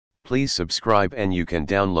Please subscribe and you can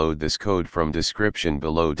download this code from description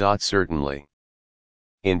below. Certainly.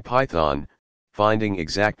 In Python, finding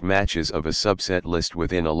exact matches of a subset list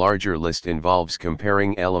within a larger list involves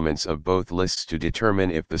comparing elements of both lists to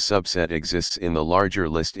determine if the subset exists in the larger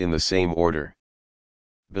list in the same order.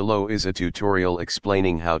 Below is a tutorial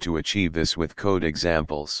explaining how to achieve this with code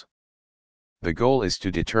examples. The goal is to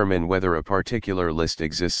determine whether a particular list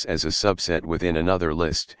exists as a subset within another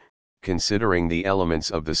list, considering the elements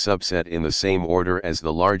of the subset in the same order as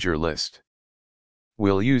the larger list.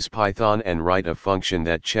 We'll use Python and write a function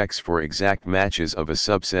that checks for exact matches of a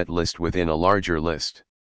subset list within a larger list.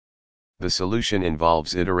 The solution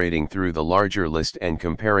involves iterating through the larger list and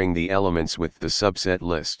comparing the elements with the subset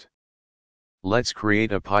list. Let's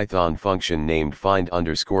create a Python function named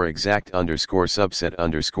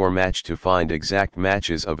find_exact_subset_match to find exact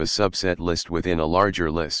matches of a subset list within a larger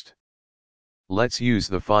list. Let's use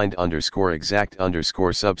the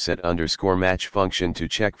find_exact_subset_match function to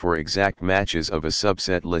check for exact matches of a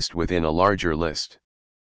subset list within a larger list.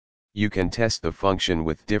 You can test the function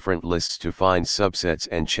with different lists to find subsets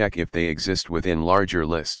and check if they exist within larger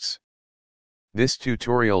lists. This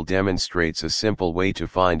tutorial demonstrates a simple way to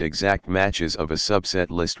find exact matches of a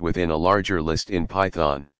subset list within a larger list in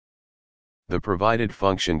Python. The provided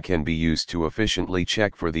function can be used to efficiently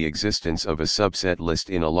check for the existence of a subset list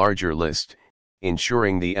in a larger list,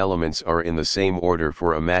 ensuring the elements are in the same order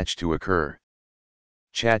for a match to occur.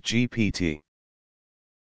 ChatGPT